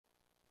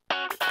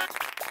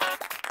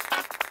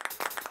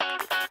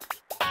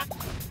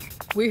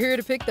We're here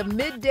to pick the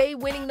midday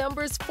winning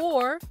numbers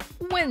for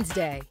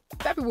Wednesday,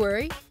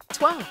 February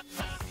 12th.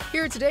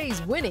 Here are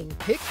today's winning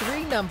Pick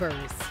 3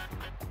 numbers.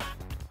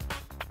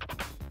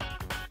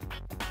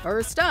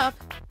 First up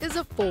is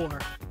a 4,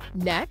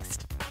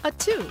 next a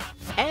 2,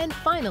 and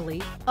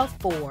finally a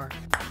 4.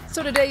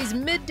 So today's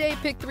midday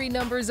Pick 3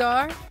 numbers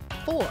are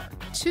 4,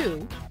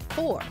 2,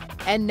 4.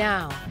 And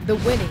now, the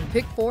winning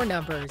Pick 4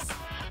 numbers.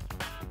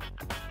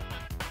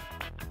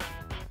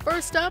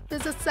 First up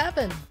is a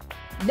 7,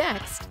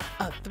 next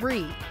a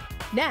 3,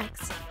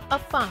 next a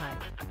 5,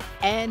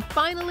 and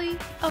finally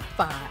a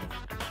 5.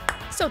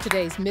 So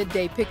today's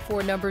midday Pick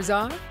 4 numbers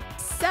are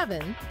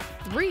 7,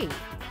 3,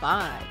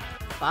 5,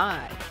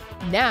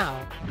 5.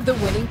 Now, the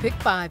winning Pick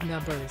 5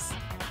 numbers.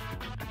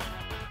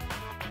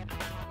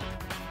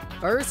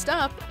 First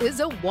up is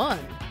a 1,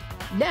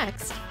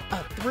 next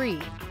a 3,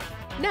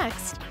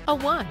 next a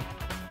 1,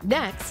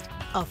 next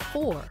a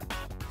 4,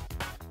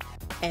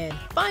 and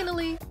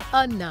finally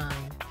a 9.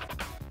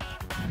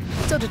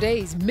 So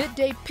today's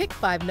midday Pick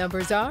 5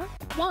 numbers are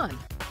 1,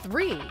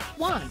 3,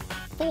 1,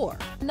 4,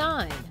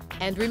 9.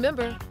 And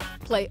remember,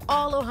 play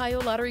all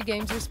Ohio Lottery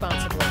games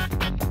responsibly.